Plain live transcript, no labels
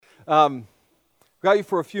Got you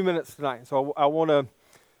for a few minutes tonight, so I want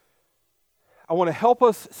to help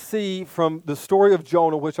us see from the story of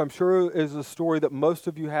Jonah, which I'm sure is a story that most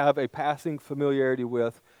of you have a passing familiarity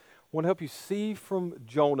with. I want to help you see from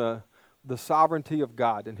Jonah the sovereignty of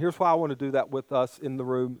God, and here's why I want to do that with us in the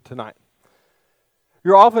room tonight.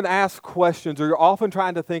 You're often asked questions, or you're often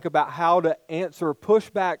trying to think about how to answer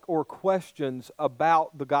pushback or questions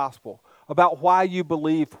about the gospel, about why you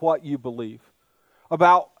believe what you believe,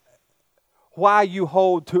 about why you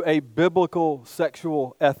hold to a biblical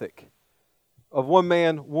sexual ethic of one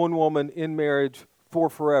man, one woman in marriage for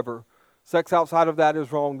forever. Sex outside of that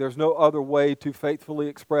is wrong. There's no other way to faithfully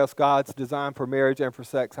express God's design for marriage and for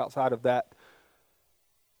sex outside of that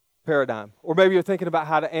paradigm. Or maybe you're thinking about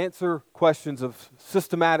how to answer questions of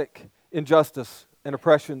systematic injustice and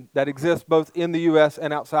oppression that exists both in the U.S.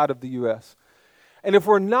 and outside of the U.S. And if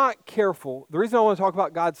we're not careful, the reason I want to talk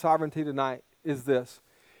about God's sovereignty tonight is this.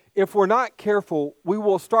 If we're not careful, we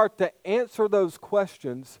will start to answer those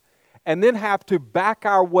questions and then have to back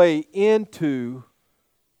our way into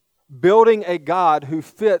building a God who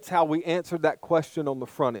fits how we answered that question on the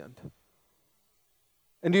front end.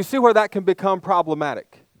 And do you see where that can become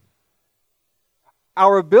problematic?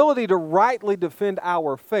 Our ability to rightly defend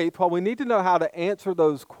our faith, while we need to know how to answer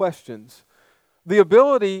those questions, the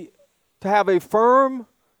ability to have a firm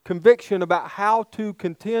conviction about how to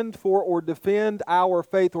contend for or defend our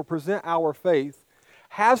faith or present our faith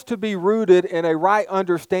has to be rooted in a right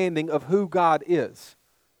understanding of who God is.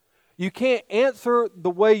 You can't answer the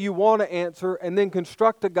way you want to answer and then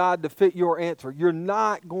construct a God to fit your answer.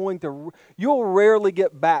 You'll rarely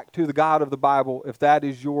get back to the God of the Bible if that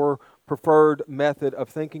is your preferred method of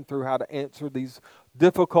thinking through how to answer these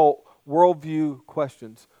difficult worldview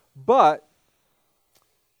questions. But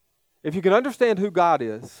if you can understand who God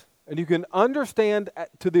is, and you can understand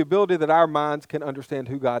to the ability that our minds can understand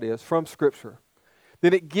who God is from Scripture,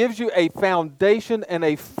 then it gives you a foundation and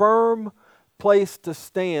a firm place to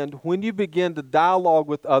stand when you begin to dialogue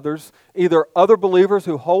with others, either other believers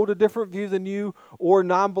who hold a different view than you, or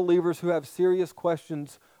non-believers who have serious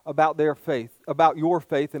questions about their faith, about your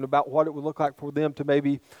faith, and about what it would look like for them to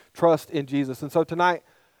maybe trust in Jesus. And so tonight,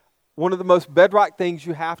 one of the most bedrock things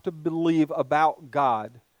you have to believe about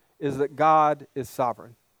God is that God is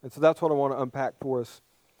sovereign. And so that's what I want to unpack for us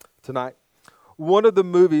tonight. One of the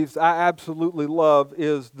movies I absolutely love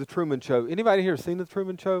is The Truman Show. Anybody here seen The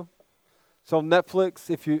Truman Show? It's on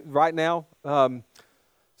Netflix right now.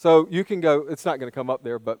 So you can go, it's not going to come up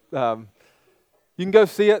there, but you can go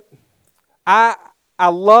see it. I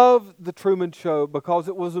love The Truman Show because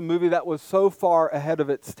it was a movie that was so far ahead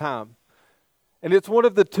of its time. And it's one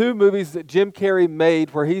of the two movies that Jim Carrey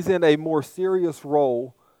made where he's in a more serious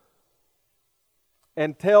role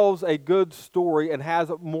and tells a good story and has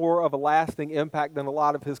more of a lasting impact than a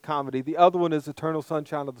lot of his comedy. The other one is Eternal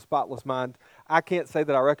Sunshine of the Spotless Mind. I can't say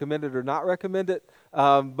that I recommend it or not recommend it,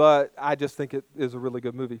 but I just think it is a really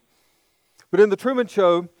good movie. But in The Truman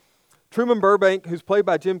Show, Truman Burbank, who's played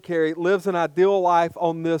by Jim Carrey, lives an ideal life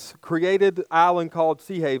on this created island called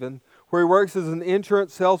Sea Haven, where he works as an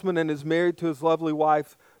insurance salesman and is married to his lovely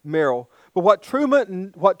wife, Meryl. But what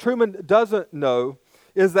Truman doesn't know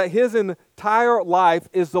is that his entire life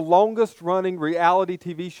is the longest running reality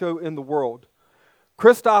TV show in the world.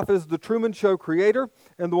 Christoph is the Truman Show creator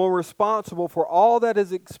and the one responsible for all that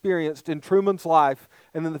is experienced in Truman's life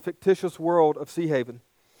and in the fictitious world of Sea Haven.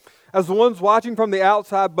 As the ones watching from the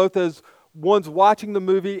outside, both as ones watching the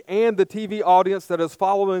movie and the TV audience that is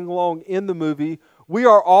following along in the movie, we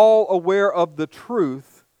are all aware of the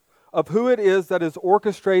truth of who it is that is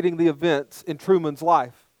orchestrating the events in Truman's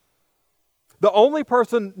life. The only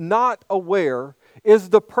person not aware is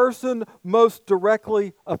the person most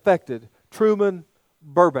directly affected, Truman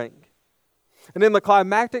Burbank. And in the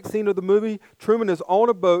climactic scene of the movie, Truman is on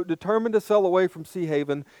a boat determined to sail away from Sea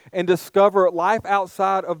Haven and discover life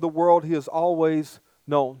outside of the world he has always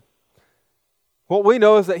known. What we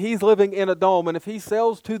know is that he's living in a dome, and if he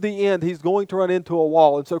sails to the end, he's going to run into a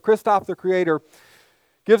wall. And so Christoph, the creator,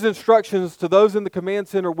 gives instructions to those in the command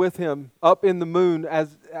center with him up in the moon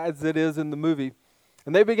as it is in the movie.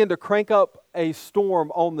 And they begin to crank up a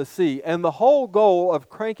storm on the sea. And the whole goal of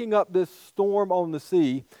cranking up this storm on the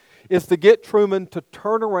sea is to get Truman to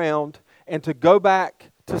turn around and to go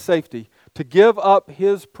back to safety, to give up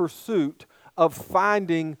his pursuit of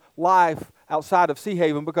finding life outside of Sea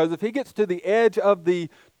Haven. Because if he gets to the edge of the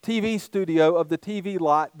TV studio, of the TV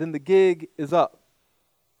lot, then the gig is up.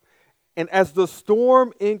 And as the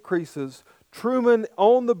storm increases, Truman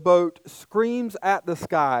on the boat screams at the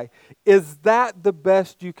sky, "Is that the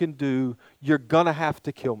best you can do? You're going to have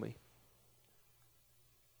to kill me."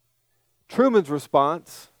 Truman's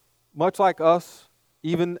response much like us,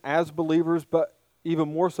 even as believers, but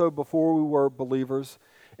even more so before we were believers,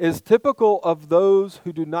 is typical of those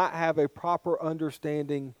who do not have a proper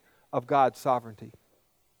understanding of God's sovereignty.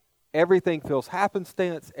 Everything feels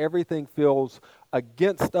happenstance, everything feels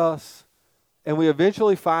against us, and we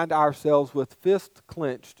eventually find ourselves with fists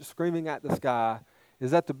clenched, screaming at the sky,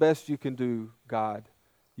 "Is that the best you can do, God?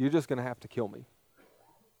 You're just going to have to kill me."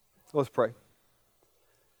 Let's pray.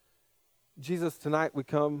 Jesus, tonight we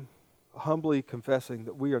come humbly confessing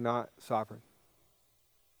that we are not sovereign.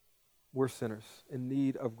 We're sinners in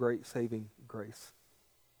need of great saving grace.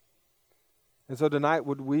 And so tonight,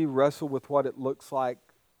 would we wrestle with what it looks like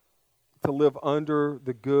to live under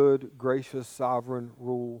the good, gracious, sovereign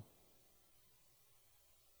rule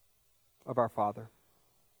of our Father?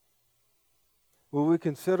 Will we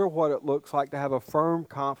consider what it looks like to have a firm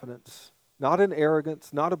confidence, not in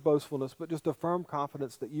arrogance, not a boastfulness, but just a firm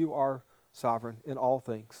confidence that you are sovereign in all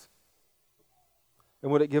things?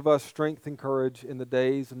 And would it give us strength and courage in the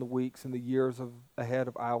days and the weeks and the years ahead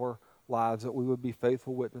of our lives, that we would be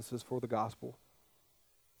faithful witnesses for the gospel?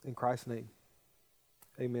 In Christ's name,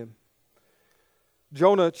 amen.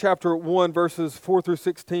 Jonah chapter 1, verses 4 through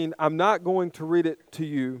 16. I'm not going to read it to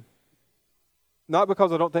you, not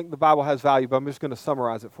because I don't think the Bible has value, but I'm just going to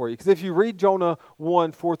summarize it for you. Because if you read Jonah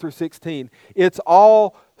 1, 4 through 16, it's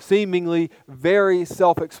all seemingly very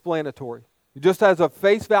self-explanatory. Just as a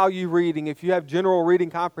face value reading, if you have general reading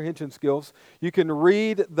comprehension skills, you can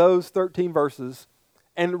read those 13 verses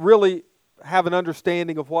and really have an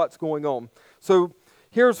understanding of what's going on. So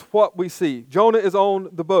here's what we see. Jonah is on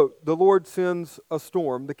the boat. The Lord sends a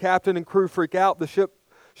storm. The captain and crew freak out. The ship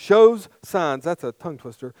shows signs. That's a tongue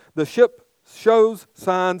twister. The ship shows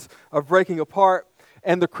signs of breaking apart,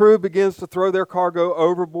 and the crew begins to throw their cargo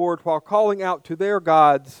overboard while calling out to their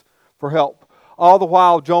gods for help. All the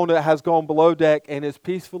while, Jonah has gone below deck and is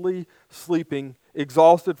peacefully sleeping,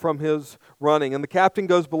 exhausted from his running. And the captain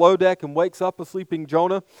goes below deck and wakes up a sleeping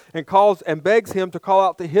Jonah and calls and begs him to call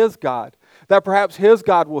out to his God, that perhaps his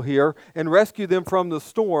God will hear and rescue them from the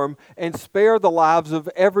storm and spare the lives of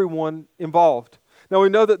everyone involved. Now, we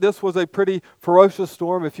know that this was a pretty ferocious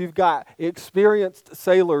storm. If you've got experienced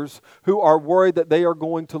sailors who are worried that they are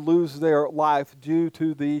going to lose their life due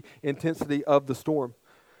to the intensity of the storm,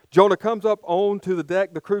 Jonah comes up onto the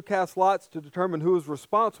deck. The crew casts lots to determine who is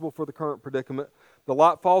responsible for the current predicament. The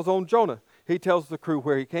lot falls on Jonah. He tells the crew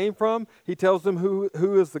where he came from. He tells them who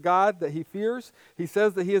is the God that he fears. He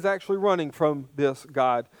says that he is actually running from this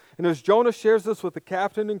God. And as Jonah shares this with the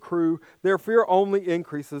captain and crew, their fear only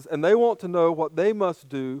increases, and they want to know what they must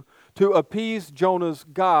do to appease Jonah's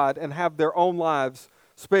God and have their own lives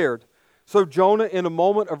spared. So Jonah, in a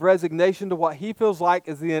moment of resignation to what he feels like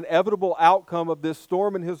is the inevitable outcome of this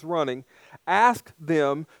storm and his running, asked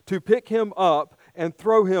them to pick him up and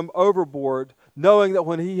throw him overboard, knowing that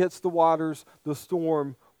when he hits the waters, the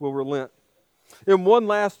storm will relent. In one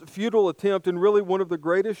last futile attempt, and really one of the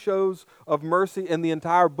greatest shows of mercy in the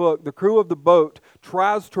entire book, the crew of the boat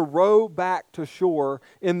tries to row back to shore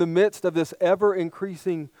in the midst of this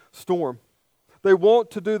ever-increasing storm. They want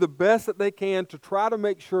to do the best that they can to try to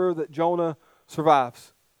make sure that Jonah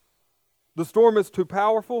survives. The storm is too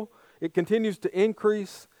powerful, it continues to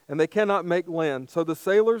increase, and they cannot make land. So the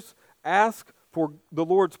sailors ask for the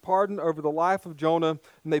Lord's pardon over the life of Jonah,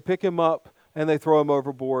 and they pick him up and they throw him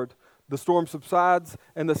overboard. The storm subsides,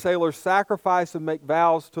 and the sailors sacrifice and make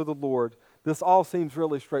vows to the Lord. This all seems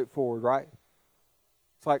really straightforward, right?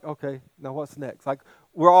 It's like, okay, now what's next? Like,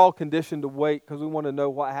 we're all conditioned to wait because we want to know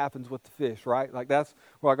what happens with the fish, right? Like we're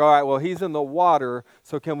like, all right, well, he's in the water,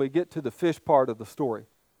 so can we get to the fish part of the story?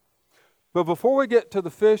 But before we get to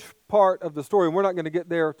the fish part of the story, we're not going to get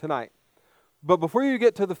there tonight. But before you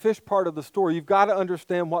get to the fish part of the story, you've got to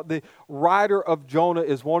understand what the writer of Jonah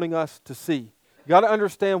is wanting us to see. You've got to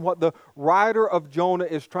understand what the writer of Jonah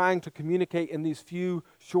is trying to communicate in these few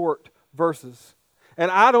short verses. And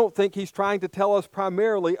I don't think he's trying to tell us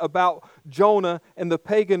primarily about Jonah and the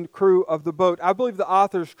pagan crew of the boat. I believe the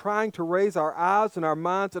author is trying to raise our eyes and our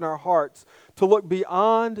minds and our hearts to look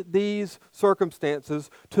beyond these circumstances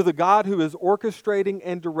to the God who is orchestrating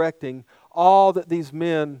and directing all that these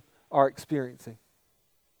men are experiencing.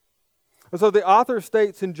 And so the author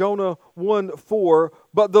states in Jonah 1:4,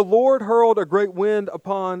 "But the Lord hurled a great wind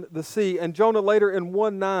upon the sea." And Jonah later in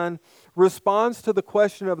 1:9 responds to the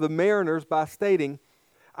question of the mariners by stating,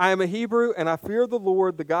 "I am a Hebrew and I fear the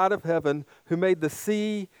Lord, the God of heaven, who made the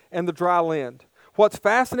sea and the dry land." What's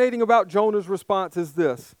fascinating about Jonah's response is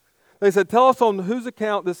this. They said, "Tell us on whose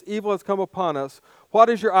account this evil has come upon us. What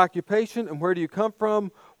is your occupation and where do you come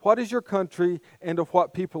from? What is your country and of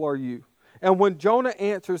what people are you?" And when Jonah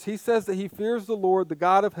answers, he says that he fears the Lord, the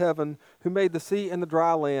God of heaven, who made the sea and the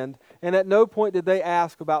dry land. And at no point did they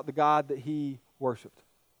ask about the God that he worshiped.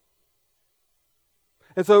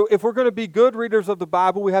 And so if we're going to be good readers of the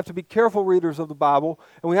Bible, we have to be careful readers of the Bible.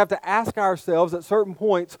 And we have to ask ourselves at certain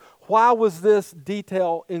points, why was this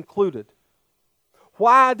detail included?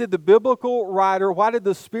 Why did the biblical writer, why did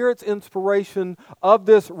the Spirit's inspiration of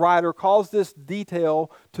this writer cause this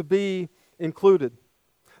detail to be included?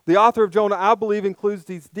 The author of Jonah, I believe, includes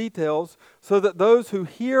these details so that those who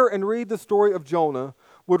hear and read the story of Jonah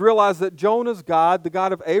would realize that Jonah's God, the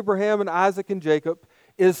God of Abraham and Isaac and Jacob,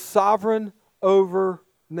 is sovereign over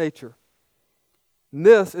nature. And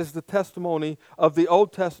this is the testimony of the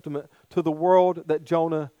Old Testament to the world that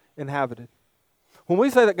Jonah inhabited. When we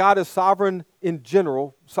say that God is sovereign in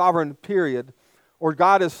general, sovereign period, or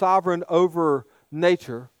God is sovereign over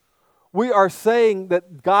nature, we are saying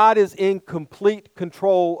that God is in complete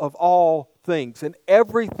control of all things, and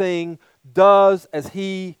everything does as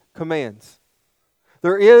He commands.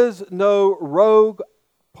 There is no rogue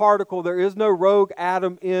particle, there is no rogue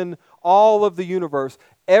atom in all of the universe.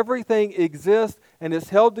 Everything exists and is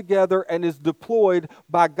held together and is deployed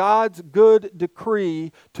by God's good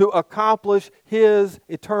decree to accomplish His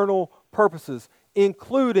eternal purposes,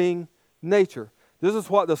 including nature. This is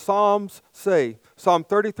what the Psalms say. Psalm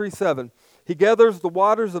 33:7. He gathers the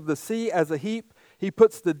waters of the sea as a heap. He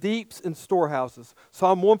puts the deeps in storehouses.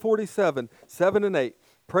 Psalm 147, 7 and 8.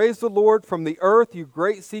 Praise the Lord from the earth, you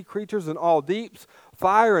great sea creatures in all deeps,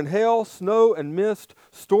 fire and hail, snow and mist,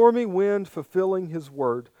 stormy wind fulfilling His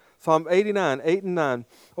word. Psalm 89, 8 and 9.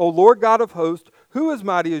 O Lord God of hosts, who is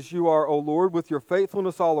mighty as you are, O Lord, with your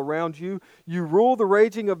faithfulness all around you? You rule the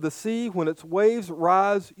raging of the sea. When its waves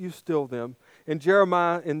rise, you still them. And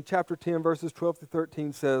Jeremiah in chapter 10, verses 12 to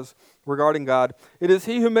 13 says regarding God, it is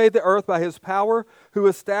He who made the earth by His power, who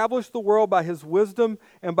established the world by His wisdom,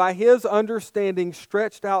 and by His understanding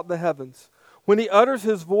stretched out the heavens. When He utters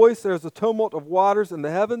His voice, there is a tumult of waters in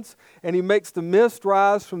the heavens, and He makes the mist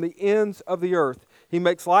rise from the ends of the earth. He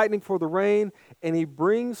makes lightning for the rain, and He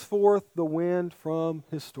brings forth the wind from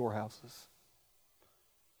His storehouses.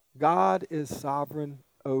 God is sovereign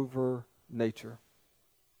over nature.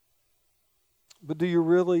 But do you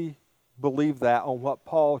really believe that on what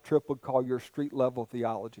Paul Tripp would call your street level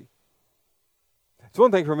theology? It's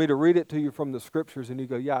one thing for me to read it to you from the Scriptures and you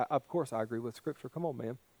go, yeah, of course I agree with Scripture. Come on,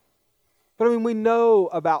 man. But I mean, we know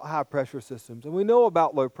about high pressure systems and we know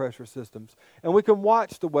about low pressure systems, and we can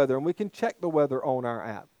watch the weather and we can check the weather on our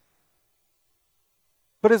app.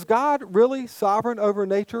 But is God really sovereign over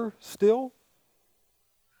nature still?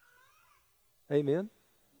 Amen.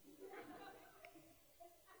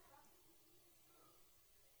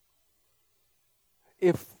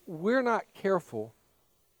 If we're not careful,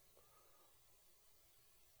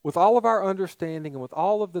 with all of our understanding and with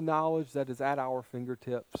all of the knowledge that is at our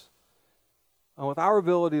fingertips, and with our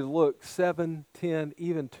ability to look 7, 10,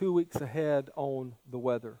 even 2 weeks ahead on the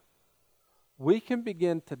weather, we can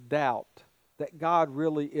begin to doubt that God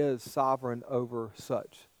really is sovereign over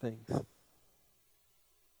such things.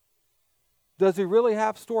 Does He really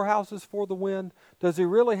have storehouses for the wind? Does He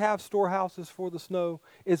really have storehouses for the snow?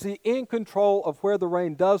 Is He in control of where the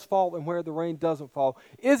rain does fall and where the rain doesn't fall?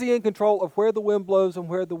 Is He in control of where the wind blows and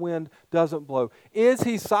where the wind doesn't blow? Is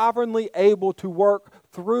He sovereignly able to work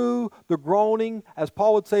through the groaning, as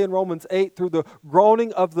Paul would say in Romans 8, through the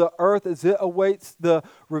groaning of the earth as it awaits the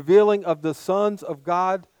revealing of the sons of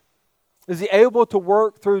God? Is He able to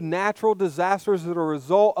work through natural disasters that are a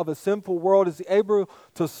result of a sinful world? Is He able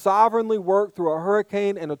to sovereignly work through a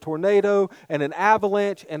hurricane and a tornado and an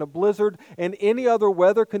avalanche and a blizzard and any other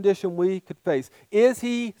weather condition we could face? Is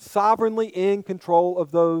He sovereignly in control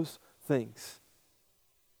of those things?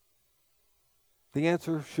 The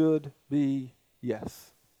answer should be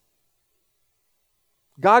yes.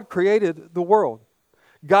 God created the world.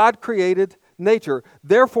 God created nature.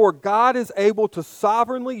 Therefore, God is able to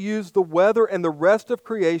sovereignly use the weather and the rest of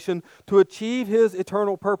creation to achieve His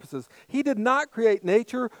eternal purposes. He did not create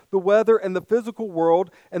nature, the weather, and the physical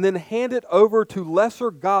world and then hand it over to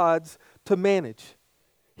lesser gods to manage.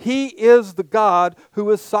 He is the God who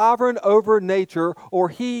is sovereign over nature, or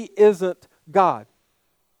He isn't God.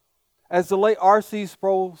 As the late R.C.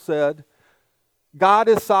 Sproul said, God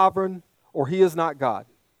is sovereign or He is not God.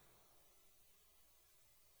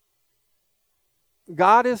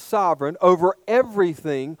 God is sovereign over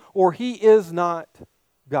everything, or He is not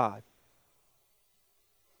God.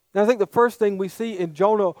 Now, I think the first thing we see in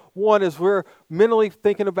Jonah 1 is we're mentally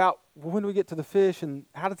thinking about when do we get to the fish and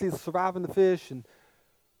how does he survive in the fish, and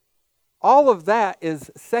all of that is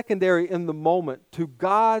secondary in the moment to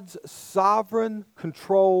God's sovereign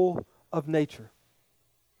control of nature.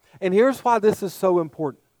 And here's why this is so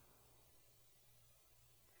important.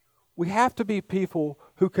 We have to be people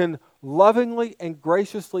who can lovingly and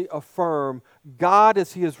graciously affirm God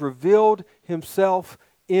as He has revealed Himself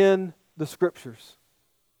in the Scriptures.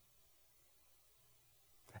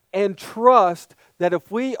 And trust that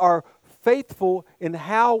if we are faithful in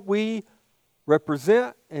how we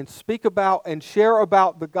represent and speak about and share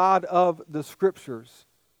about the God of the Scriptures,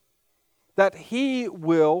 that He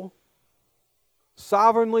will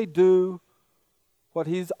sovereignly do what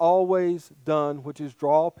He's always done, which is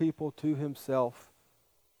draw people to Himself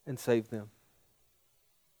and save them.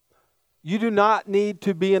 You do not need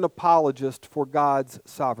to be an apologist for God's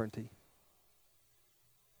sovereignty.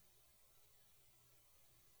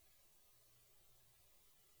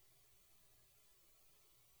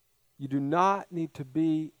 You do not need to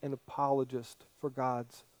be an apologist for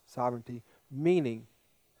God's sovereignty, meaning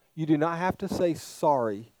you do not have to say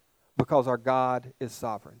sorry because our God is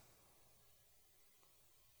sovereign.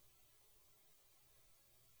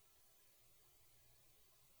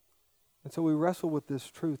 And so we wrestle with this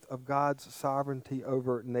truth of God's sovereignty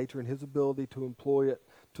over nature and His ability to employ it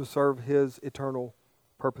to serve His eternal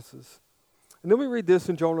purposes. And then we read this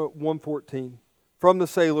in Jonah 1:14 from the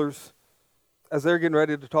sailors as they're getting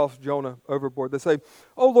ready to toss Jonah overboard. They say,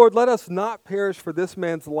 "O Lord, let us not perish for this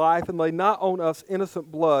man's life, and lay not on us innocent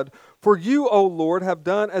blood. For you, O Lord, have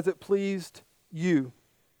done as it pleased you."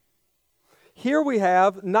 Here we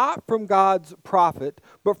have, not from God's prophet,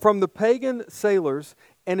 but from the pagan sailors,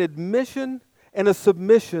 an admission and a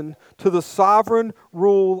submission to the sovereign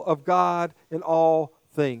rule of God in all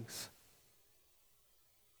things.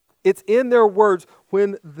 It's in their words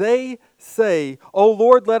when they say, "O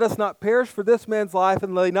Lord, let us not perish for this man's life,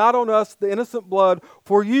 and lay not on us the innocent blood,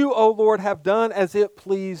 for you, O Lord, have done as it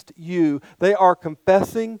pleased you." They are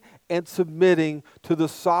confessing and submitting to the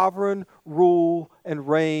sovereign rule and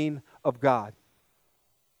reign of God.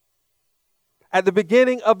 At the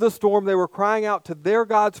beginning of the storm, they were crying out to their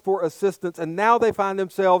gods for assistance, and now they find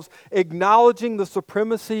themselves acknowledging the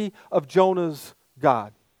supremacy of Jonah's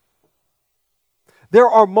God. There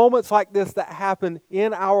are moments like this that happen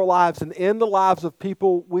in our lives and in the lives of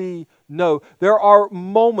people we know. There are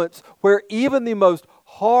moments where even the most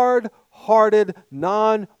hard-hearted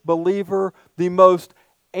non-believer, the most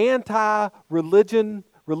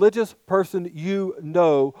anti-religious person you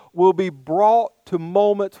know, will be brought to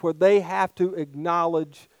moments where they have to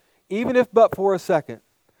acknowledge, even if but for a second,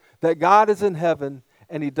 that God is in heaven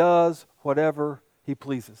and He does whatever He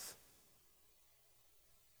pleases.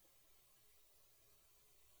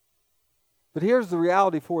 But here's the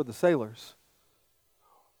reality for the sailors.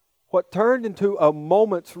 What turned into a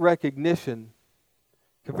moment's recognition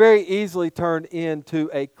could very easily turn into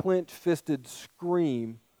a clenched-fisted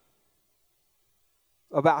scream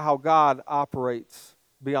about how God operates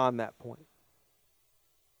beyond that point.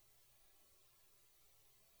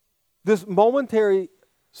 This momentary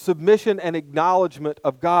submission and acknowledgement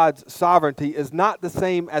of God's sovereignty is not the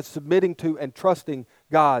same as submitting to and trusting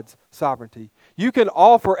God's sovereignty. You can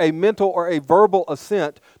offer a mental or a verbal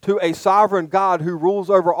assent to a sovereign God who rules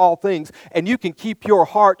over all things, and you can keep your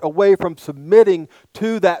heart away from submitting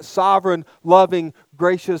to that sovereign, loving,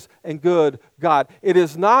 gracious, and good God. It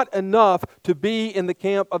is not enough to be in the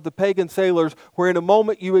camp of the pagan sailors where in a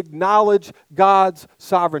moment you acknowledge God's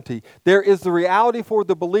sovereignty. There is the reality for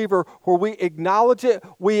the believer where we acknowledge it,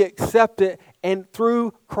 we accept it, and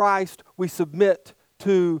through Christ we submit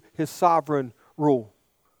to His sovereign rule.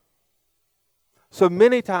 So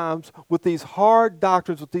many times with these hard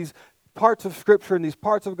doctrines, with these parts of Scripture and these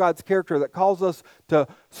parts of God's character that cause us to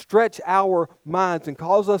stretch our minds and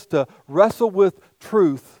cause us to wrestle with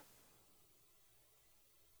truth,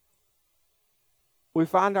 we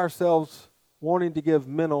find ourselves wanting to give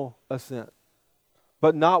mental assent,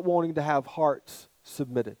 but not wanting to have hearts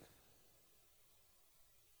submitted.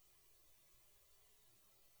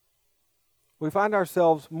 We find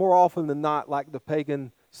ourselves more often than not like the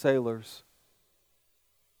pagan sailors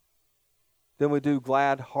than we do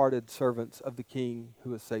glad-hearted servants of the King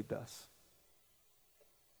who has saved us.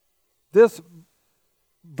 This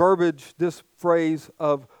verbiage, this phrase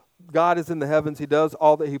of God is in the heavens, He does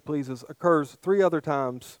all that He pleases, occurs 3 other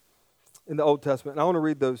times in the Old Testament. And I want to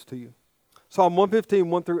read those to you. Psalm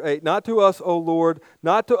 115, 1 through 8. "Not to us, O Lord,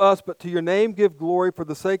 not to us, but to your name give glory for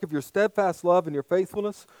the sake of your steadfast love and your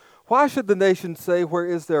faithfulness. Why should the nations say, where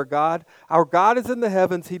is their God? Our God is in the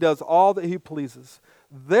heavens, He does all that He pleases.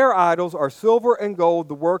 Their idols are silver and gold,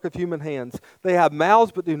 the work of human hands. They have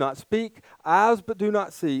mouths but do not speak, eyes but do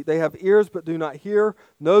not see. They have ears but do not hear,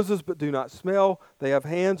 noses but do not smell. They have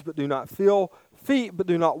hands but do not feel, feet but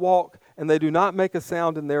do not walk, and they do not make a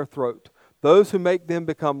sound in their throat. Those who make them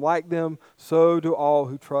become like them, so do all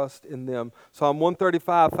who trust in them. Psalm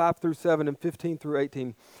 135, 5 through 7 and 15 through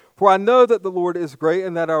 18. For I know that the Lord is great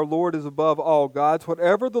and that our Lord is above all gods.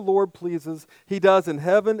 Whatever the Lord pleases, he does in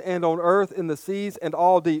heaven and on earth, in the seas and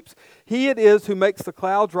all deeps. He it is who makes the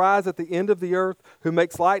clouds rise at the end of the earth, who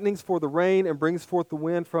makes lightnings for the rain and brings forth the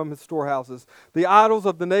wind from his storehouses. The idols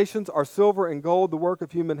of the nations are silver and gold, the work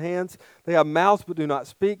of human hands. They have mouths but do not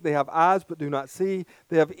speak. They have eyes but do not see.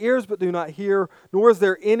 They have ears but do not hear, nor is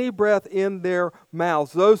there any breath in their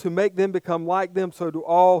mouths. Those who make them become like them, so do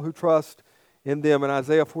all who trust in them. In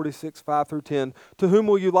Isaiah 46, 5 through 10, to whom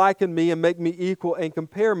will you liken me and make me equal and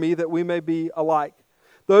compare me that we may be alike?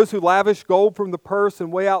 Those who lavish gold from the purse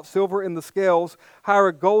and weigh out silver in the scales hire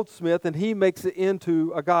a goldsmith, and he makes it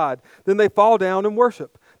into a god. Then they fall down and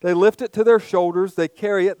worship. They lift it to their shoulders, they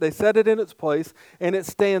carry it, they set it in its place, and it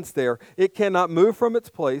stands there. It cannot move from its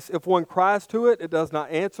place. If one cries to it, it does not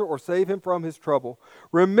answer or save him from his trouble.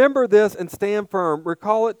 Remember this and stand firm.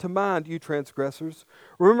 Recall it to mind, you transgressors.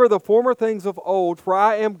 Remember the former things of old, for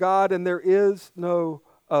I am God and there is no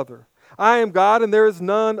other. I am God and there is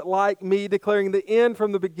none like me, declaring the end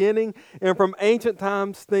from the beginning and from ancient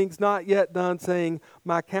times things not yet done, saying,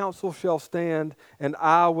 my counsel shall stand and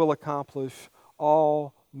I will accomplish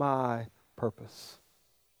all my purpose.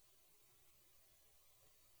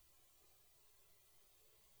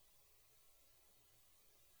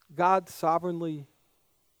 God sovereignly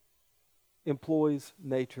employs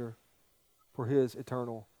nature for his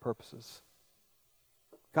eternal purposes.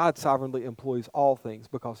 God sovereignly employs all things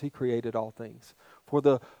because he created all things for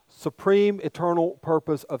the supreme eternal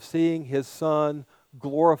purpose of seeing his Son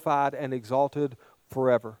glorified and exalted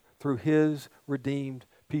forever through his redeemed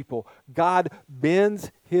people. God bends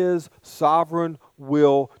his sovereign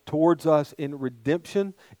will towards us in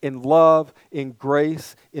redemption, in love, in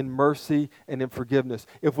grace, in mercy, and in forgiveness.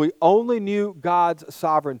 If we only knew God's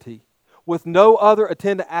sovereignty with no other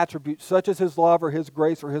attendant attributes such as his love or his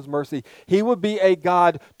grace or his mercy, he would be a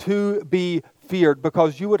God to be feared,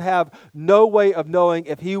 because you would have no way of knowing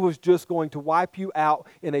if he was just going to wipe you out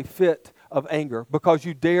in a fit of anger because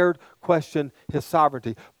you dared question his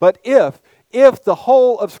sovereignty. But if the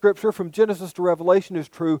whole of Scripture from Genesis to Revelation is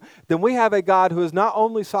true, then we have a God who is not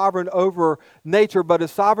only sovereign over nature, but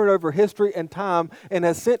is sovereign over history and time, and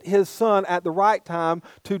has sent his Son at the right time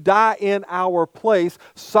to die in our place,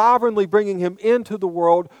 sovereignly bringing him into the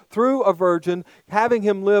world through a virgin, having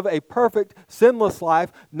him live a perfect, sinless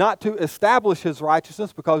life, not to establish his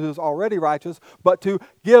righteousness because he was already righteous, but to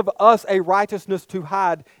give us a righteousness to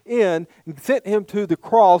hide in, and sent him to the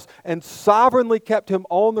cross and sovereignly kept him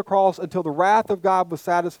on the cross until the wrath of God was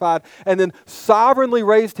satisfied, and then sovereignly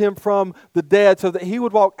raised him from the dead so that he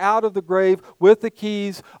would walk out of the grave with the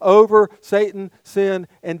keys over Satan, sin,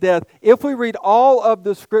 and death. If we read all of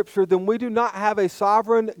the Scripture, then we do not have a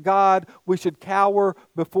sovereign God we should cower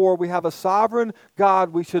before. We have a sovereign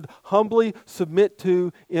God we should humbly submit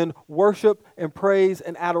to in worship and praise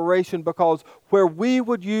and adoration, because where we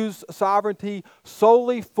would use sovereignty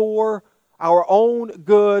solely for our own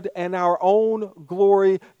good and our own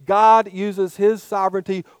glory, God uses his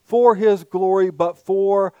sovereignty for his glory, but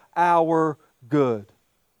for our good.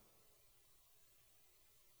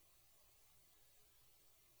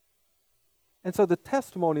 And so the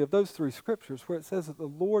testimony of those three scriptures, where it says that the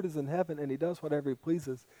Lord is in heaven and he does whatever he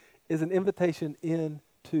pleases, is an invitation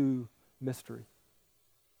into mystery.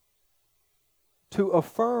 To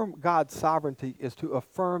affirm God's sovereignty is to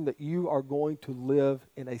affirm that you are going to live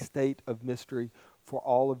in a state of mystery for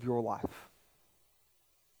all of your life.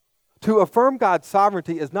 To affirm God's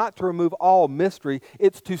sovereignty is not to remove all mystery.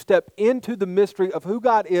 It's to step into the mystery of who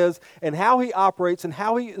God is and how he operates and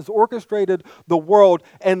how he has orchestrated the world,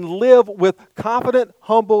 and live with confident,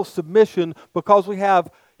 humble submission, because we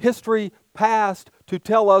have history past to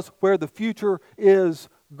tell us where the future is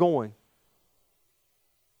going.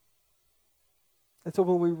 And so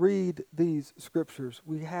when we read these scriptures,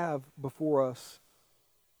 we have before us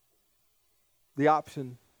the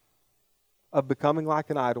option of becoming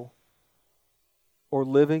like an idol or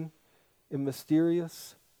living in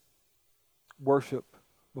mysterious worship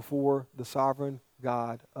before the sovereign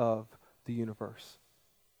God of the universe.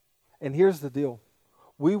 And here's the deal.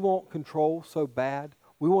 We want control so bad.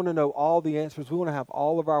 We want to know all the answers. We want to have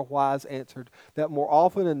all of our whys answered, that more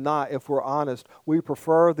often than not, if we're honest, we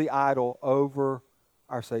prefer the idol over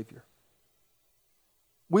our Savior.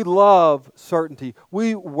 We love certainty.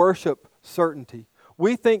 We worship certainty.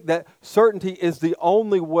 We think that certainty is the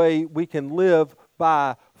only way we can live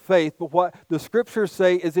by faith. But what the scriptures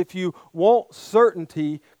say is if you want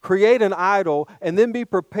certainty, create an idol and then be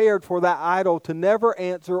prepared for that idol to never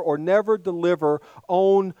answer or never deliver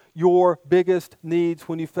on your biggest needs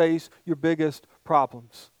when you face your biggest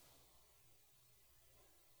problems.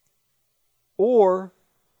 Or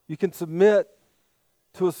you can submit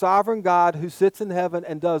to a sovereign God who sits in heaven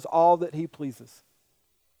and does all that He pleases.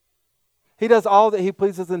 He does all that He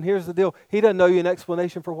pleases, and here's the deal. He doesn't know you an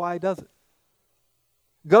explanation for why He does it.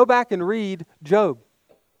 Go back and read Job.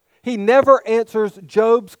 He never answers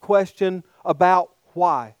Job's question about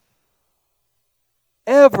why.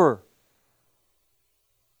 Ever.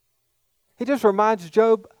 He just reminds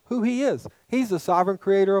Job who he is. He's the sovereign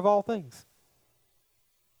creator of all things.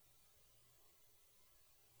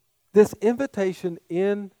 This invitation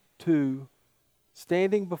into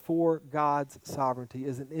standing before God's sovereignty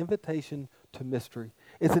is an invitation to mystery.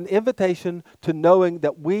 It's an invitation to knowing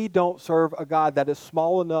that we don't serve a God that is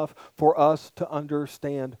small enough for us to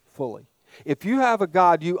understand fully. If you have a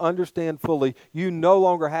God you understand fully, you no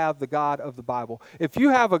longer have the God of the Bible. If you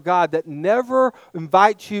have a God that never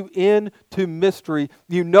invites you into mystery,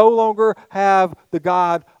 you no longer have the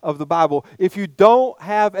God of the Bible. If you don't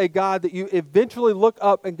have a God that you eventually look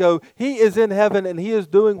up and go, He is in heaven and He is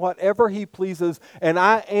doing whatever He pleases, and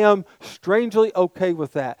I am strangely okay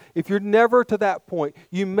with that. If you're never to that point,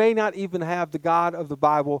 you may not even have the God of the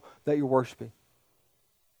Bible that you're worshiping.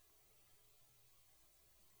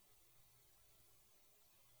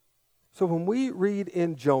 So when we read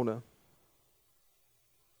in Jonah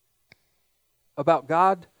about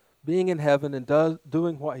God being in heaven and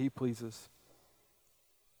doing what He pleases,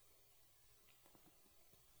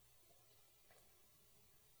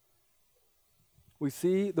 we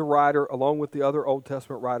see the writer, along with the other Old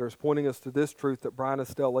Testament writers, pointing us to this truth that Brian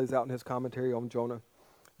Estelle lays out in his commentary on Jonah.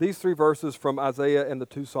 These 3 verses from Isaiah and the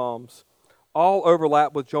 2 Psalms all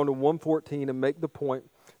overlap with Jonah 1:14 and make the point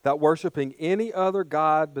that worshiping any other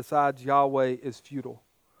God besides Yahweh is futile.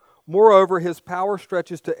 Moreover, His power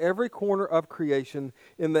stretches to every corner of creation,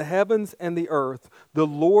 in the heavens and the earth. The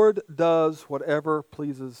Lord does whatever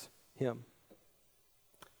pleases Him.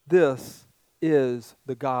 This is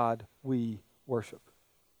the God we worship.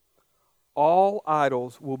 All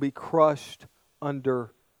idols will be crushed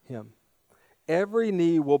under Him. Every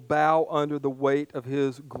knee will bow under the weight of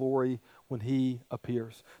His glory when He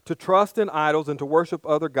appears. To trust in idols and to worship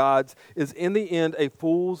other gods is in the end a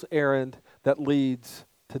fool's errand that leads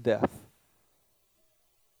to death.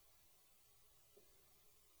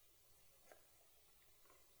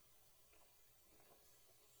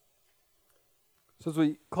 So as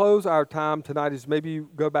we close our time tonight, is maybe you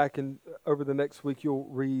go back and over the next week you'll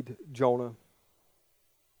read Jonah.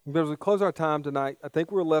 But as we close our time tonight, I think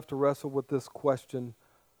we're left to wrestle with this question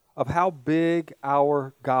of how big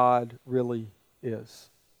our God really is.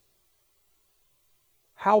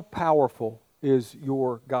 How powerful is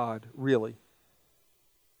your God really?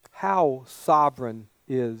 How sovereign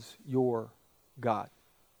is your God?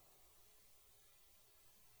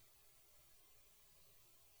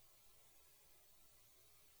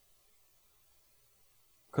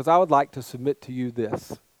 Because I would like to submit to you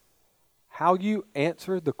this. How you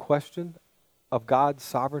answer the question of God's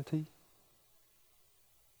sovereignty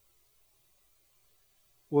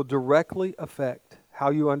will directly affect how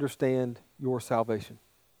you understand your salvation.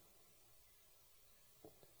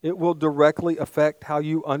 It will directly affect how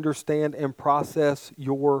you understand and process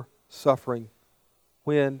your suffering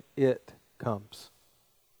when it comes.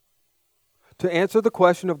 To answer the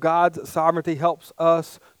question of God's sovereignty helps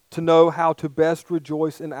us to know how to best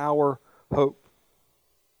rejoice in our hope.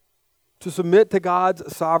 To submit to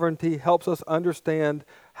God's sovereignty helps us understand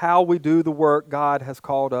how we do the work God has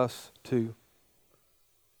called us to.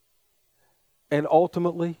 And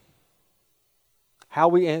ultimately, how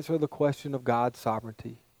we answer the question of God's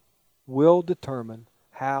sovereignty will determine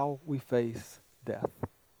how we face death.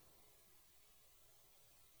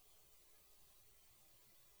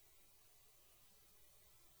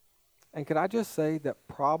 And can I just say that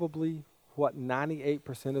probably what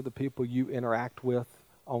 98% of the people you interact with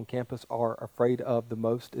on campus are afraid of the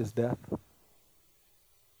most is death?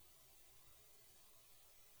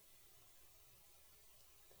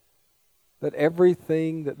 That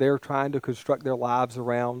everything that they're trying to construct their lives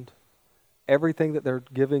around, everything that they're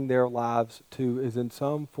giving their lives to is in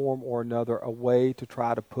some form or another a way to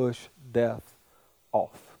try to push death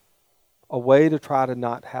off. A way to try to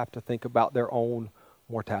not have to think about their own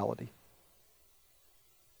mortality.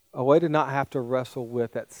 A way to not have to wrestle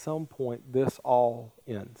with, at some point, this all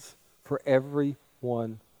ends for every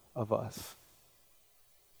one of us.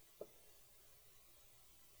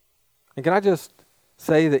 And can I just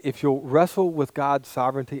say that if you'll wrestle with God's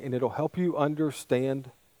sovereignty, and it'll help you understand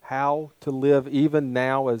how to live even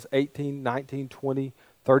now as 18, 19, 20,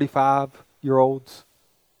 35-year-olds,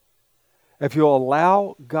 if you'll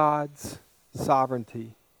allow God's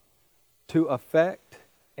sovereignty to affect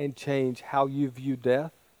and change how you view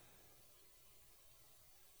death,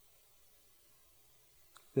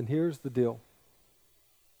 then here's the deal.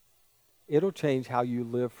 It'll change how you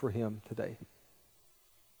live for Him today.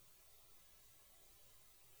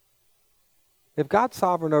 If God's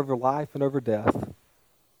sovereign over life and over death,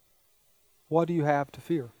 what do you have to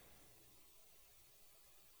fear?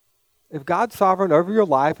 If God's sovereign over your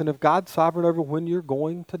life and if God's sovereign over when you're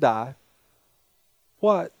going to die,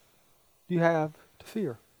 what do you have to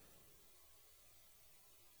fear?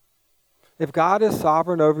 If God is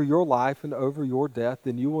sovereign over your life and over your death,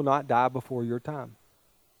 then you will not die before your time.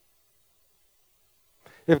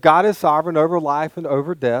 If God is sovereign over life and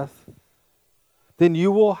over death, then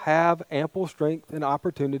you will have ample strength and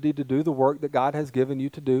opportunity to do the work that God has given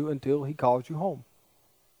you to do until He calls you home.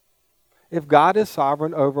 If God is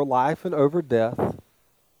sovereign over life and over death,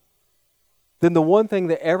 then the one thing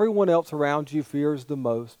that everyone else around you fears the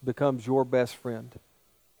most becomes your best friend.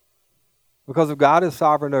 Because if God is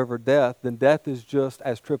sovereign over death, then death is just,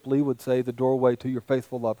 as Tripp Lee would say, the doorway to your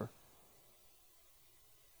faithful lover.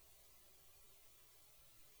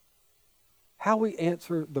 How we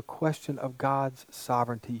answer the question of God's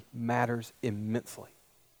sovereignty matters immensely.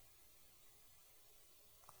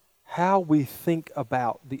 How we think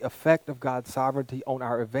about the effect of God's sovereignty on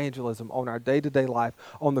our evangelism, on our day-to-day life,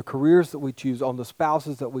 on the careers that we choose, on the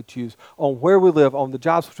spouses that we choose, on where we live, on the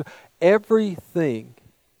jobs. Everything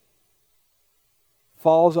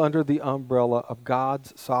falls under the umbrella of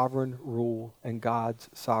God's sovereign rule and God's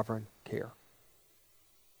sovereign care.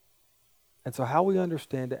 And so how we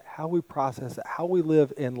understand it, how we process it, how we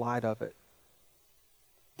live in light of it,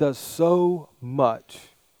 does so much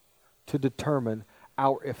to determine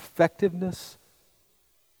our effectiveness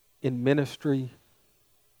in ministry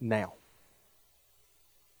now.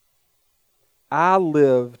 I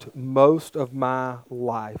lived most of my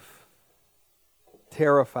life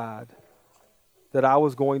terrified that I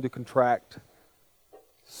was going to contract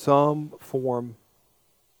some form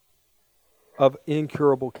of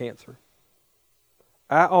incurable cancer.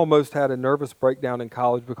 I almost had a nervous breakdown in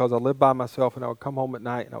college because I lived by myself and I would come home at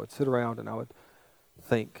night and I would sit around and I would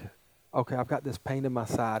think, okay, I've got this pain in my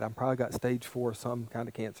side. I've probably got stage 4 some kind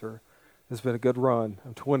of cancer. It's been a good run.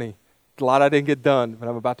 I'm 20. A lot I didn't get done, but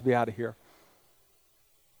I'm about to be out of here.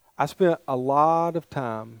 I spent a lot of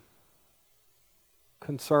time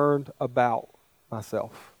concerned about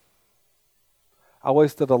myself. I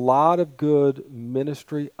wasted a lot of good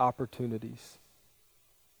ministry opportunities.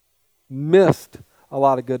 Missed a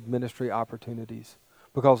lot of good ministry opportunities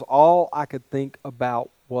because all I could think about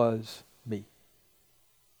was me.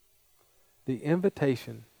 The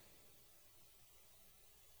invitation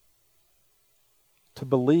to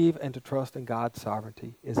believe and to trust in God's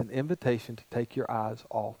sovereignty is an invitation to take your eyes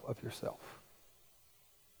off of yourself.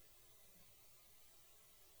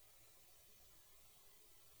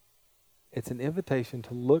 It's an invitation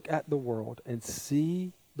to look at the world and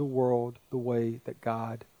see the world the way that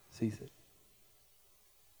God sees it.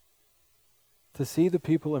 To see the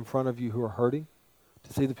people in front of you who are hurting,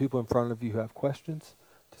 to see the people in front of you who have questions,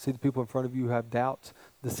 to see the people in front of you who have doubts,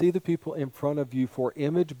 to see the people in front of you for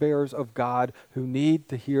image bearers of God who need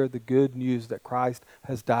to hear the good news that Christ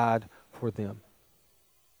has died for them.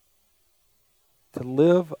 To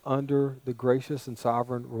live under the gracious and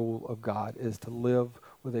sovereign rule of God is to live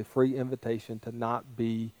with a free invitation to not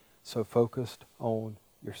be so focused on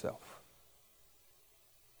yourself.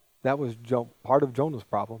 That was part of Jonah's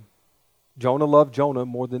problem. Jonah loved Jonah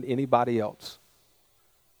more than anybody else.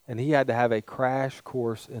 And he had to have a crash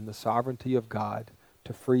course in the sovereignty of God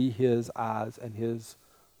to free his eyes and his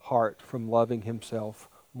heart from loving himself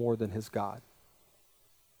more than his God.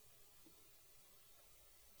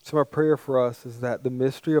 So our prayer for us is that the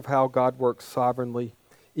mystery of how God works sovereignly,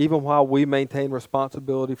 even while we maintain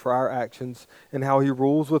responsibility for our actions, and how He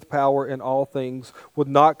rules with power in all things, would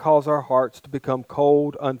not cause our hearts to become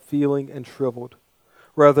cold, unfeeling, and shriveled.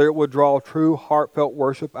 Rather, it would draw true heartfelt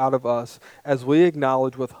worship out of us as we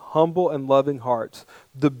acknowledge with humble and loving hearts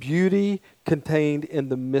the beauty contained in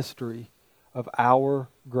the mystery of our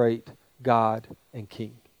great God and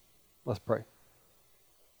King. Let's pray.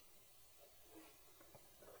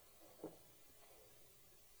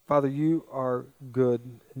 Father, you are good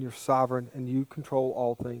and you're sovereign and you control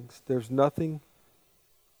all things. There's nothing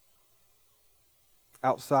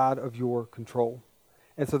outside of your control.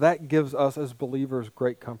 And so that gives us as believers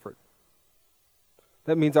great comfort.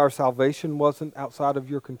 That means our salvation wasn't outside of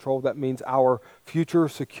your control. That means our future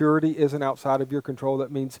security isn't outside of your control.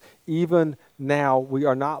 That means even now we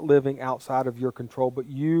are not living outside of your control, but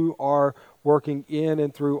you are working in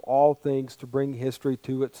and through all things to bring history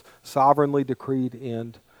to its sovereignly decreed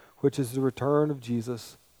end, which is the return of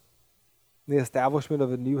Jesus, the establishment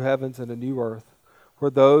of a new heavens and a new earth, where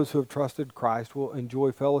those who have trusted Christ will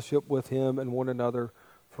enjoy fellowship with him and one another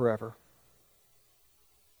forever.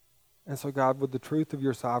 And so, God, would the truth of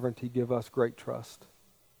your sovereignty give us great trust?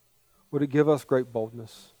 Would it give us great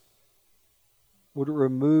boldness? Would it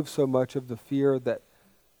remove so much of the fear that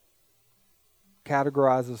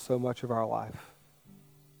categorizes so much of our life?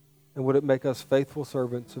 And would it make us faithful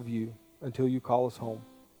servants of you until you call us home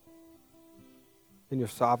in your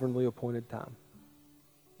sovereignly appointed time?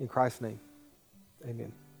 In Christ's name,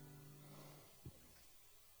 amen.